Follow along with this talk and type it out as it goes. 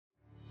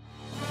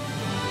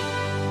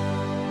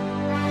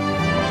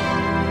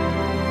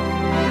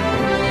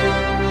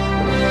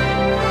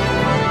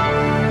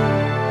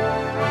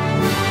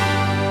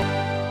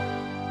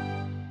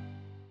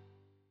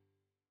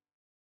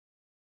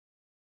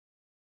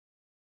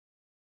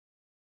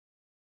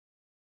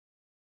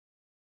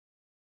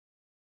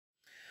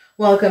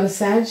Welcome,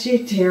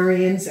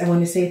 Sagittarians. I want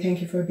to say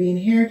thank you for being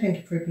here. Thank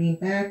you for being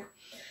back.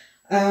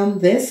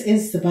 This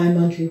is the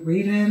bi-monthly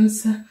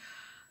readings.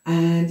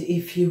 And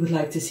if you would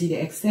like to see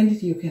the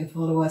extended, you can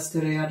follow us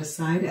to the other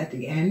side. At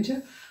the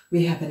end,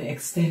 we have an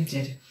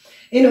extended.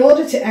 In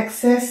order to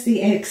access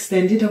the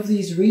extended of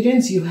these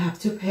readings, you have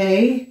to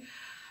pay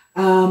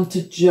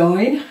to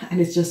join.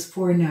 And it's just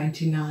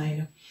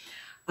 $4.99.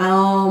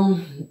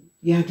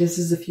 Yeah, this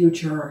is the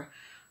future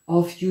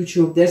of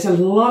YouTube. There's a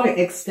lot of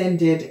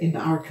extended in the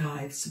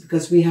archives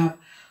because we have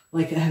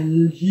like a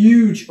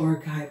huge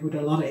archive with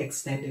a lot of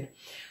extended.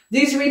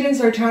 These readings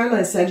are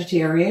timeless,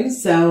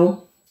 Sagittarians.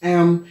 So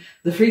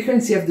the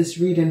frequency of this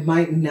reading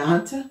might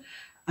not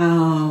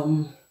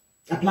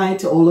apply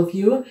to all of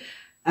you.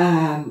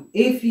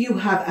 If you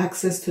have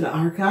access to the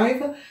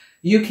archive,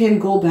 you can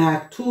go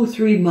back 2 or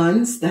 3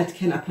 months. That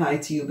can apply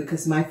to you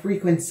because my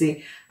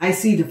frequency, I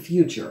see the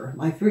future.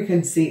 My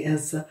frequency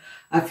is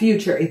a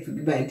future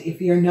event. If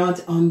you're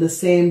not on the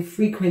same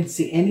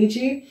frequency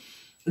energy,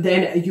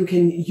 then you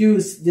can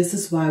use, this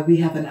is why we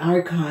have an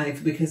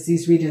archive, because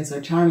these readings are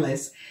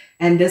timeless.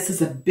 And this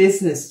is a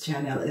business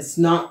channel. It's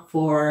not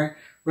for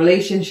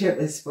relationship.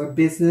 It's for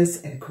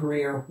business and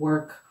career,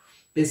 work,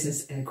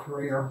 business and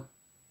career.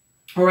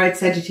 All right,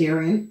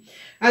 Sagittarian.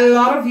 A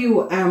lot of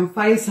you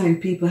fire sign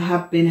people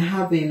have been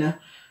having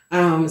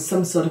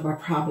some sort of a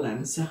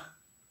problems.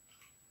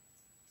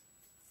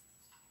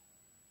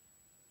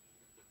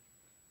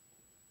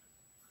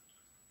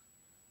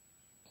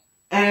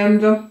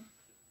 And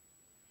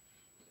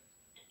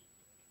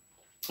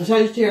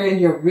Sagittarian,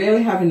 you're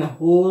really having a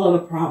whole lot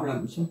of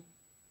problems.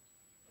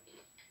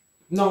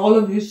 Not all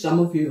of you, some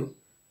of you.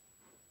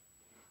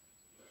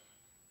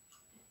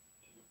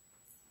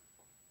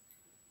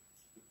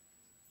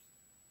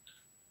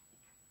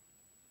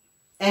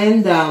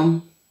 And,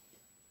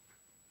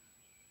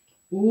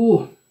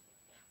 ooh,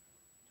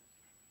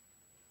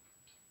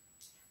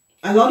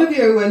 a lot of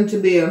you are going to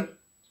be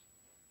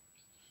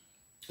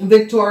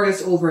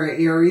victorious over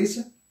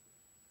Aries.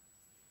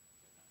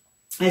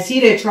 I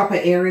see the trap of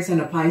Aries and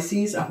a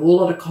Pisces, a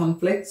whole lot of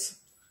conflicts.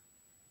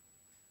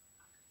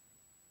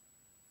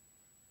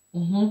 A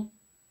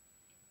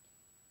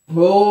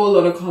whole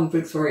lot of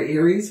conflicts for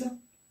Aries.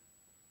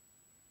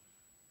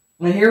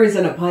 My Aries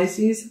and a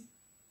Pisces.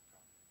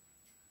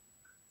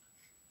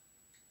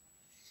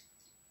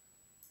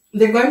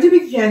 They're going to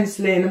be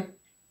canceling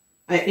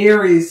an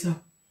Aries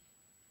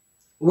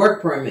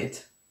work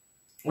permit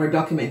or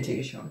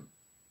documentation.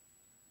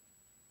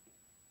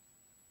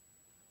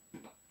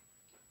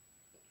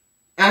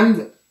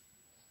 And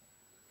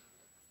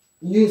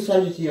you,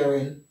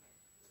 Sagittarian.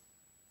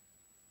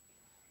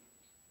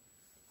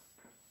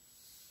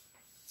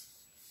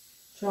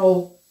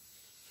 So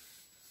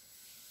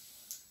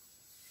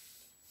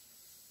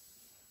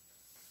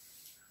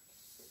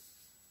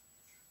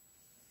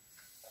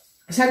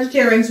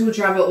Sagittarians who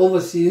travel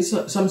overseas,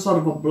 some sort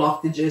of a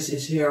blockages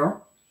is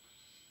here.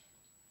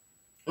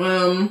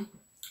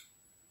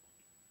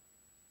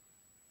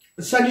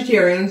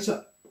 Sagittarians,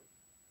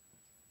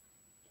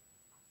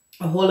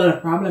 a whole lot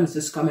of problems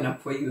is coming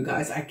up for you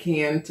guys. I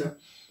can't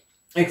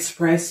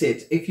express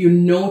it. If you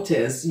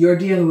notice, you're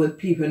dealing with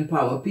people in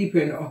power,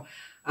 people in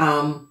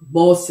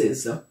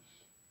bosses.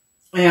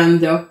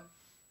 And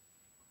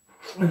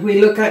if we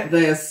look at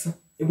this,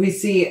 we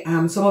see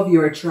some of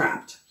you are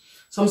trapped.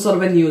 Some sort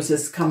of a news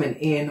is coming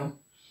in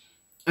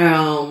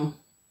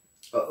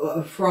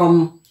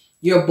from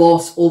your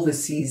boss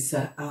overseas,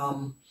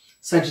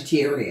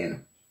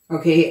 Sagittarian.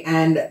 Okay,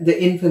 and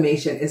the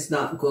information is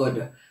not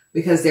good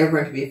because they're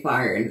going to be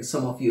firing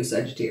some of you,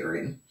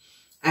 Sagittarian,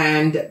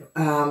 and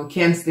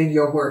canceling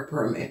your work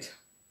permit.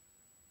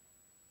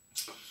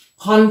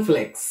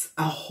 Conflicts,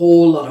 a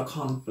whole lot of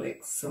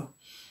conflicts.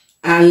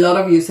 A lot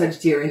of you,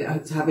 Sagittarian,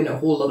 are having a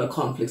whole lot of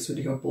conflicts with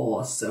your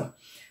boss.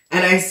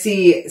 And I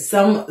see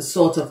some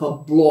sort of a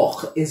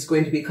block is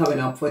going to be coming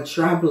up for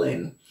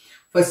traveling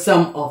for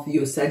some of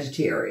you,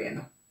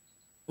 Sagittarian.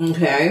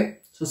 Okay?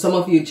 So some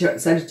of you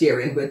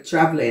Sagittarian were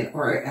traveling,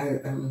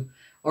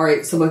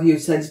 or some of you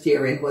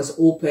Sagittarian was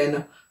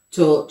open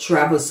to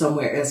travel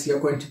somewhere else. You're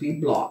going to be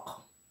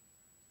blocked.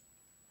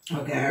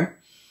 Okay?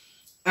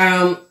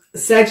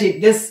 Saggy,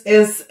 this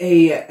is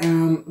a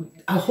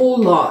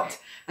whole lot.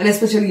 And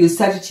especially you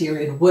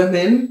Sagittarian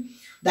women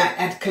that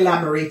had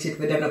collaborated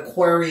with an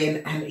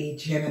Aquarian and a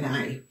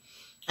Gemini.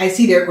 I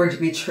see they're going to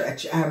be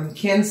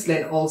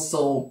canceling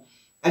also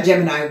a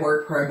Gemini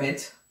work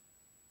permit.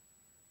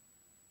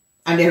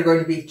 And they're going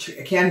to be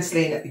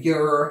canceling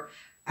your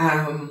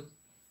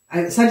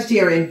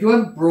Sagittarian. You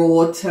have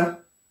brought a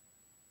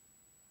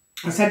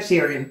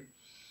Sagittarian.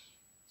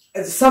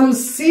 Some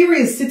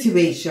serious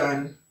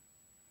situation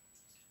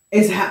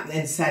is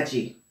happening,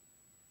 Saggy.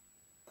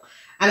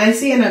 And I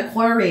see an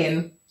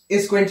Aquarian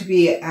is going to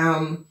be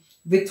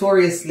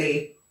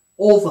victoriously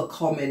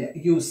overcoming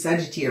you,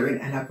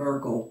 Sagittarian, and a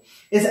Virgo.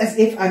 It's as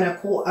if an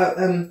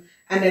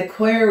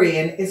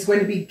Aquarian is going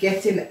to be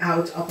getting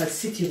out of a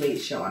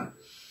situation.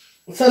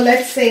 So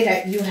let's say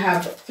that you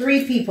have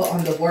 3 people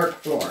on the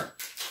work floor.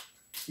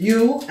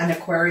 You, an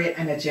Aquarian,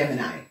 and a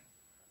Gemini.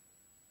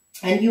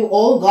 and you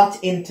all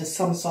got into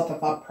some sort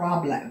of a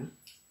problem.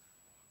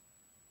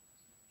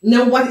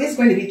 Now, what is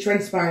going to be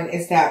transpiring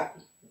is that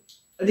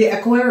the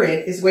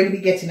Aquarian is going to be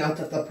getting out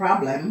of the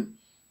problem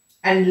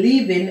and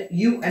leaving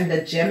you and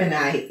the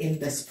Gemini in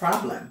this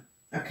problem.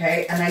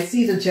 Okay, and I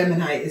see the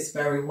Gemini is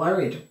very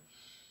worried.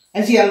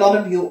 I see a lot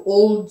of you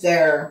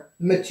older,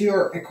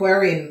 mature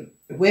Aquarian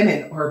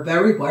women are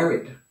very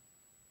worried.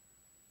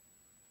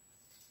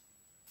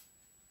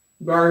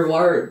 Very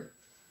worried.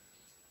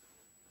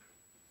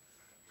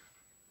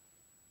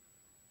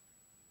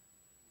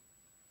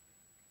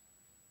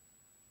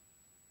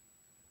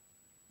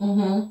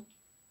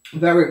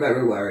 Very,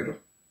 very worried.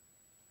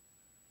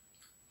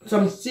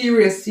 Some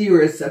serious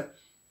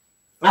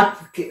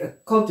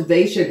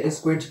cultivation is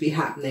going to be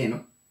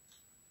happening.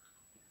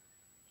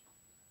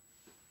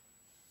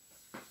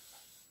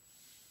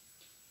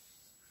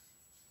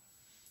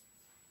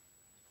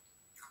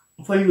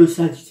 For you,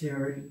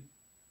 Sagittarius.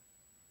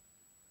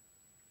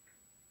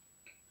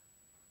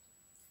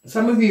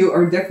 Some of you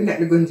are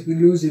definitely going to be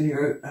losing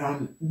your,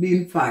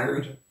 being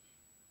fired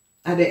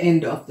at the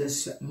end of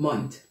this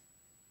month.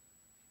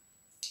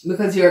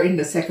 Because you're in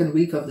the second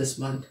week of this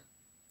month.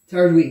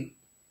 Third week.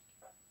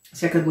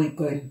 Second week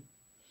going.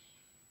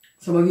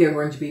 Some of you are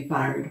going to be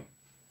fired.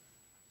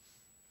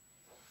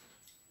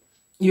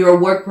 Your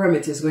work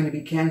permit is going to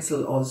be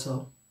cancelled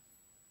also.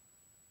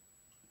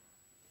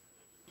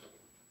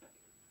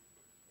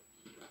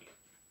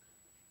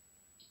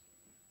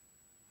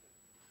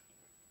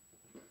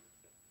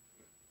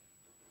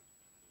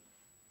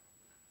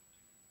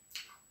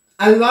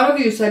 A lot of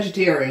you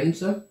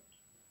Sagittarians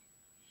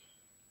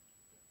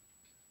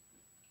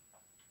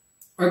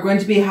are going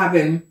to be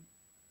having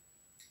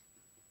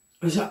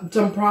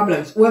some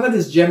problems. Whoever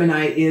this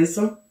Gemini is,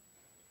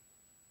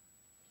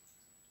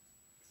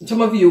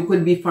 some of you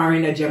could be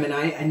firing a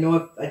Gemini. I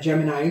know a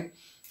Gemini,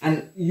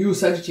 and you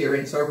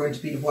Sagittarians are going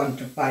to be the one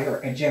to fire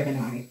a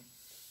Gemini.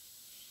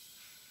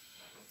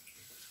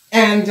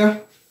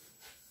 And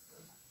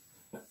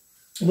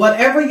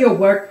whatever your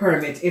work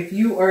permit, if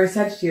you are a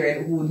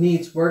Sagittarian who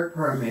needs work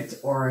permit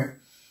or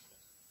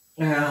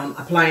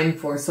applying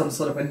for some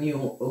sort of a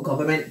new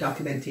government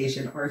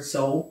documentation or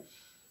so,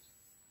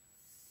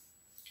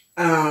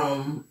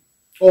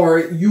 or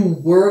you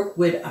work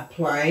with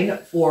applying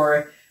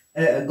for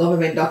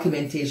government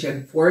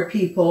documentation for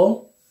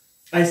people,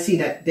 I see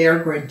that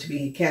they're going to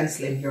be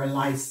canceling your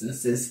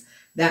licenses.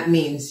 That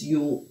means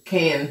you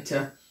can't,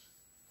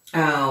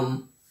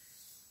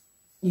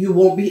 you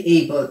won't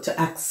be able to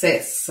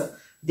access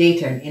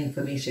data and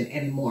information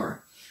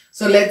anymore.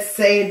 So let's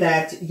say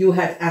that you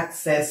had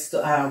access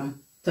to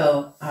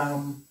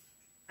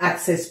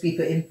access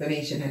people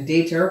information and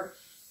data.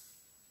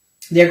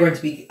 They're going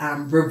to be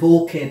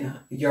revoking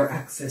your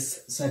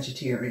access,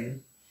 Sagittarian.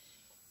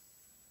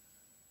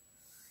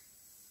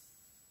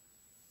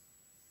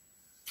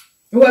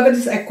 Whoever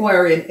this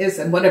Aquarian is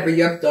and whatever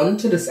you have done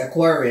to this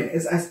Aquarian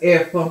is as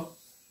if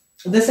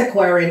this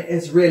Aquarian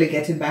is really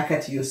getting back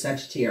at you,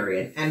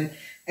 Sagittarian. And,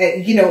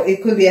 you know,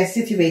 it could be a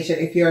situation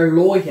if you're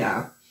a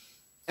lawyer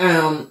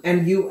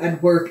and you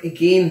at work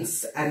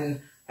against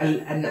an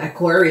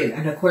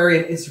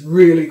Aquarian is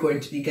really going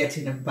to be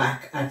getting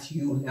back at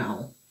you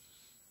now.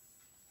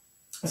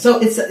 So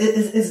it's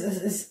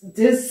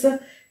this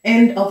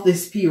end of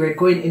this period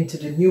going into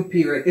the new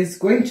period is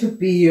going to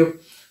be a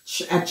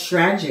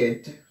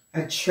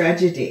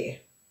tragedy.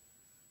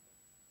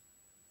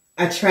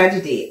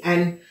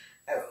 And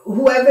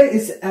whoever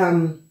is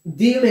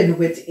dealing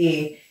with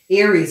a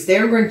Aries,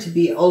 they're going to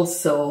be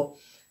also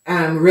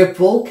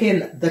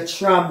revoking the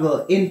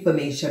travel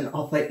information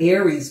of the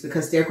Aries,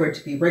 because they're going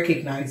to be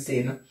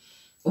recognizing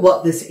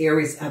what this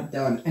Aries have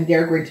done, and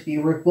they're going to be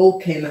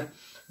revoking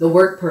the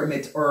work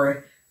permit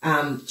or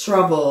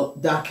travel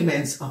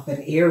documents of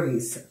an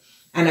Aries.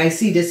 And I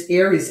see this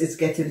Aries is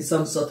getting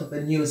some sort of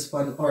a news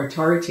from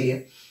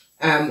authority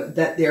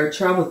that their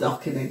travel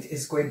document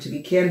is going to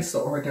be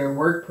cancelled or their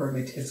work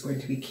permit is going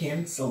to be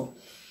cancelled.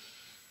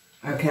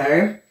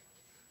 Okay.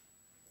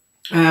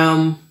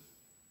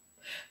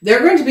 They're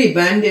going to be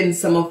banning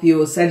some of you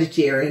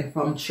Sagittarian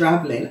from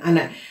traveling.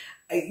 And,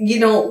 you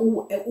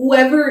know,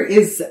 whoever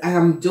is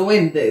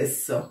doing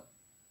this,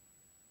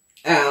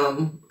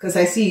 because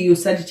I see you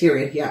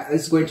Sagittarian here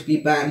is going to be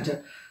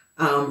banned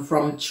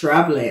from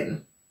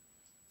traveling.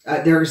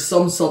 There's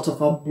some sort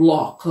of a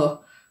block to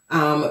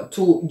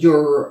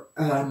your,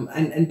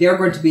 and they're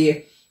going to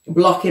be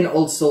blocking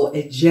also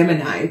a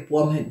Gemini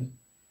woman.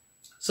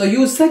 So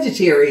you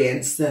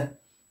Sagittarians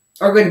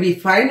are going to be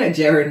firing a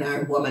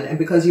Gemini woman. And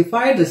because you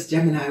fired this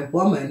Gemini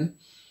woman,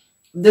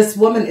 this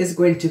woman is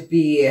going to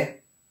be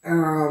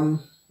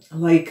getting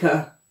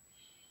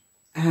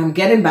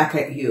back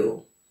at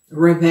you,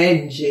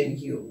 revenging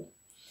you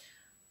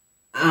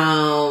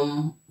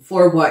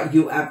for what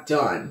you have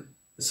done.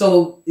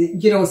 So,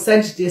 you know,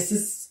 Sag, this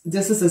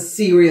is a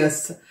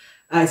serious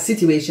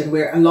situation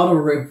where a lot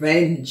of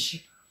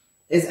revenge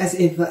is as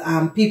if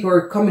people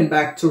are coming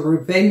back to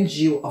revenge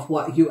you of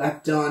what you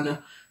have done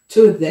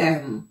to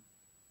them.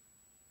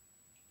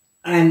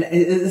 And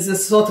it's a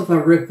sort of a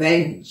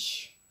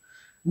revenge.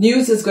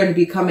 news is going to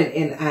be coming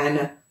in,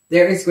 and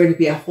there is going to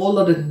be a whole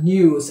lot of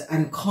news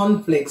and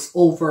conflicts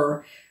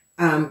over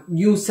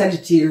you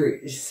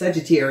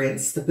Sagittarian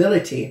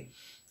stability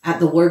at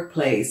the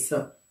workplace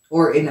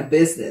or in a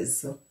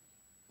business.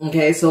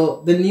 Okay,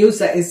 so the news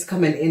that is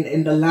coming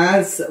in the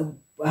last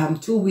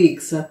 2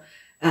 weeks,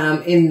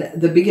 in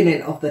the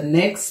beginning of the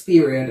next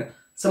period,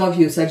 some of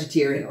you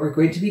Sagittarian are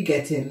going to be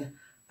getting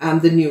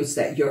the news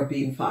that you're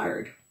being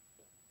fired.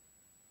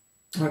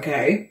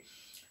 Okay.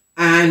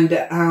 And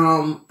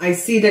I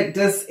see that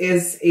this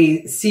is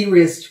a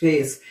serious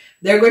phase.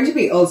 They're going to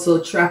be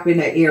also trapping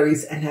an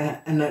Aries and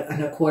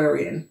an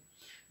Aquarian.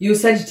 You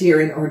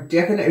Sagittarian are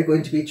definitely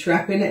going to be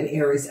trapping an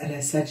Aries and a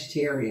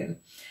Sagittarian.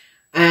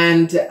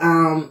 And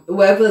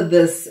whoever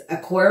this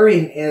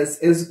Aquarian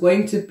is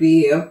going to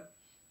be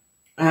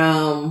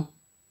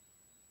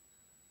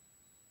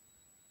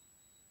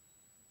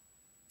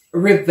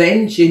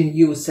revenging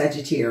you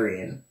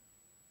Sagittarian.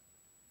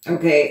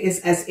 Okay, it's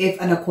as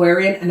if an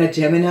Aquarian and a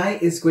Gemini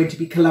is going to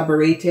be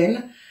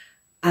collaborating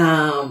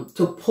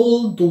to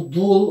pull the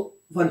wool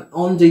from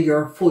under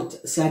your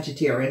foot,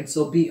 Sagittarian.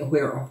 So be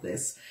aware of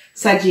this.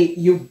 Saggy,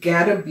 you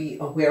gotta be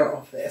aware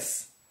of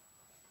this.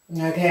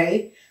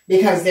 Okay?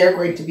 Because they're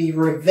going to be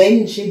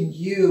revenging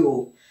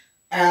you.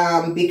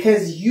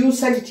 Because you,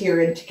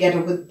 Sagittarian,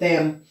 together with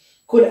them,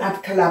 could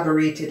have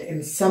collaborated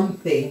in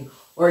something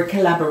or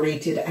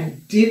collaborated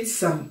and did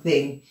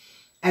something.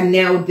 And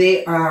now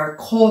they are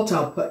caught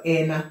up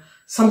in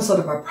some sort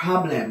of a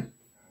problem.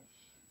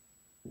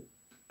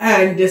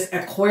 And this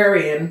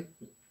Aquarian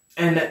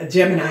and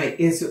Gemini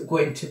is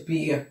going to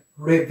be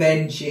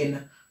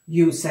revenging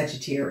you,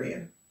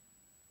 Sagittarian.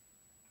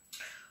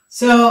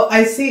 So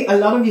I see a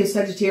lot of you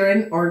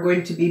Sagittarian are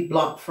going to be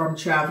blocked from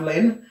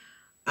traveling.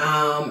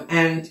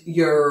 And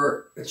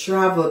your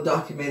travel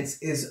documents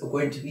is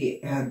going to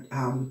be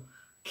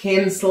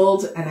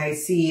cancelled. And I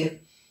see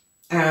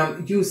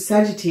you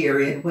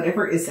Sagittarian,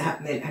 whatever is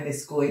happening and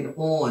is going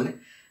on,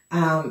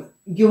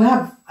 you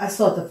have a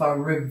sort of a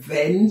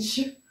revenge,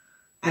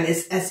 and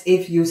it's as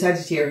if you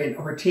Sagittarian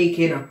are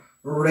taking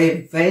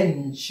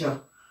revenge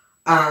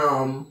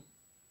on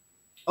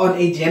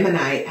a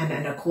Gemini and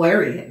an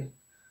Aquarian.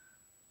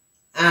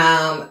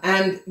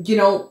 And you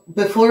know,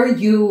 before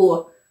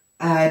you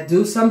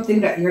do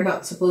something that you're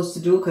not supposed to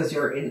do because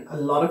you're in a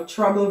lot of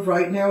trouble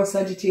right now,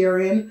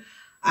 Sagittarian,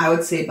 I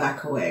would say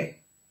back away.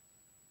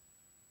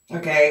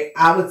 Okay,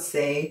 I would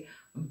say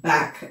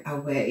back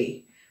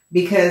away.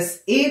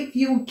 Because if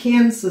you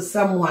cancel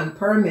someone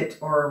permit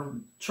or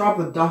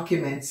travel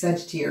document,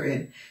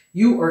 Sagittarian,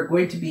 you are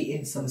going to be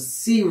in some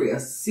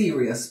serious,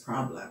 serious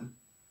problem.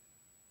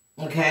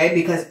 Okay,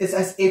 because it's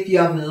as if you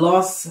have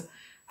lost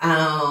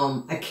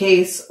a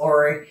case,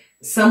 or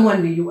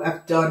someone you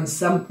have done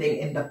something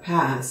in the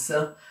past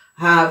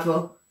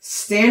have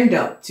stand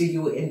up to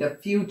you in the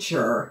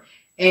future,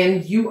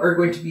 and you are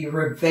going to be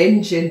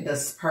revenging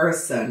this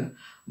person.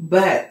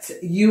 But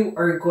you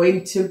are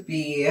going to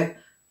be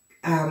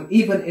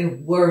even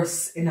in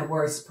a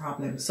worse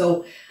problem.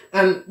 So,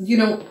 you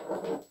know,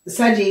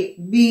 Saggy,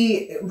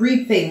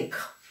 rethink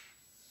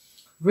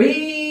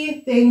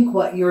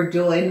what you're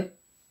doing,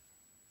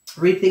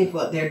 rethink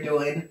what they're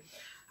doing.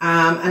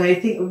 And I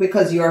think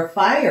because you're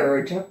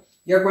fired,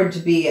 you're going to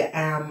be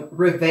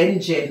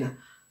revenging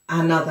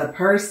another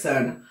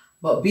person,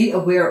 but be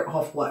aware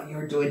of what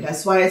you're doing.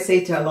 That's why I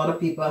say to a lot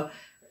of people,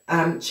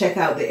 check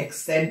out the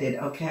extended,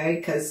 okay?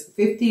 Because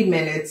 15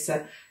 minutes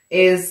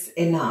is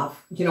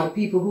enough. You know,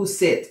 people who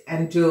sit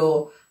and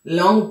do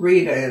long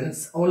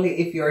readings,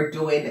 only if you're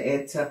doing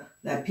it,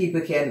 that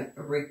people can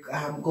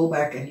go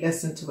back and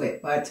listen to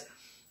it. But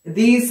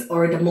these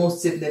are the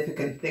most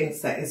significant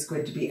things that is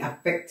going to be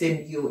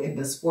affecting you in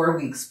this 4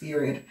 weeks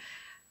period.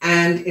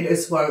 And it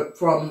is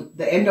from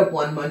the end of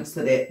 1 month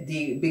to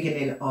the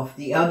beginning of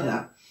the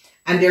other.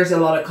 And there's a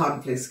lot of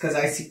conflicts, because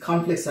I see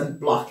conflicts and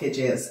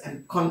blockages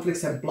and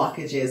conflicts and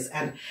blockages.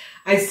 And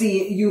I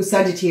see you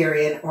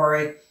Sagittarian,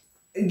 or,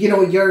 you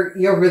know,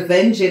 you're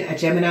revenging a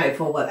Gemini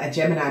for what? A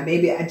Gemini,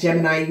 maybe a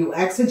Gemini, you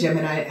ask a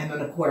Gemini and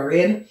an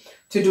Aquarian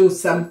to do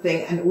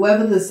something. And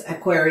whoever this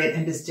Aquarian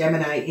and this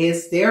Gemini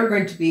is, they're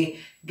going to be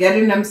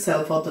getting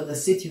themselves out of the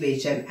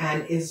situation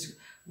and is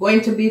going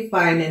to be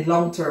finding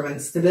long-term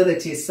and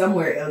stability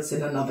somewhere else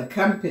in another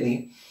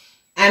company.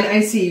 And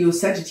I see you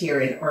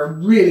Sagittarian are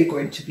really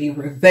going to be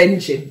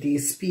revenging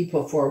these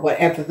people for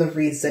whatever the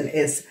reason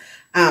is.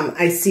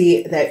 I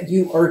see that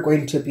you are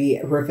going to be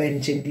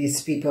revenging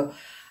these people.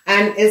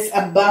 And it's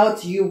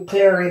about you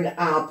clearing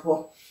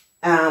up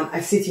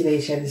a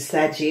situation,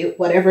 Saggy.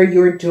 Whatever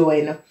you're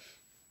doing,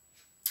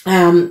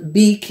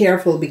 be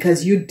careful,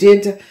 because you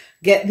did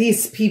get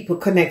these people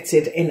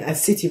connected in a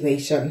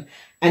situation.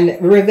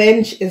 And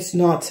revenge is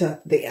not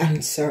the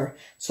answer.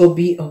 So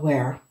be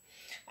aware.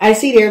 I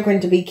see they're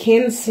going to be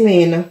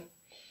canceling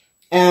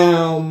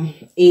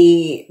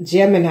a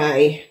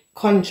Gemini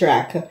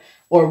contract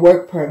or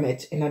work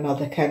permit in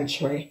another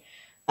country,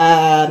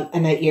 and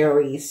an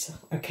Aries,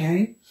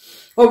 okay?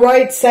 All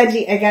right,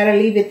 Saggy, I gotta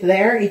leave it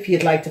there. If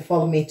you'd like to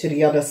follow me to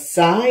the other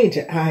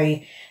side,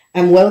 I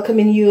I'm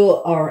welcoming you,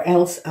 or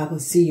else I will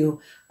see you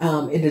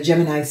in the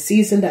Gemini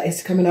season that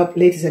is coming up.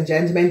 Ladies and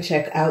gentlemen,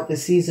 check out the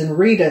season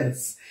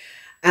readings.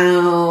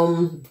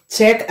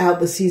 Check out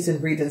the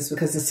season readings,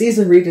 because the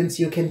season readings,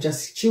 you can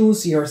just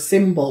choose your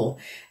symbol,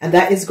 and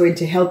that is going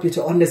to help you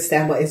to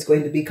understand what is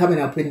going to be coming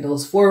up in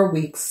those 4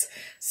 weeks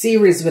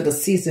series with the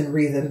season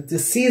reading. The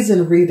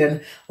season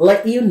reading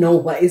let you know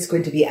what is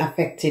going to be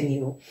affecting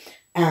you.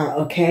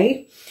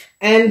 Okay.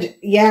 And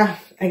yeah,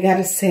 I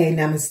gotta say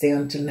namaste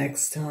until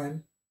next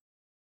time.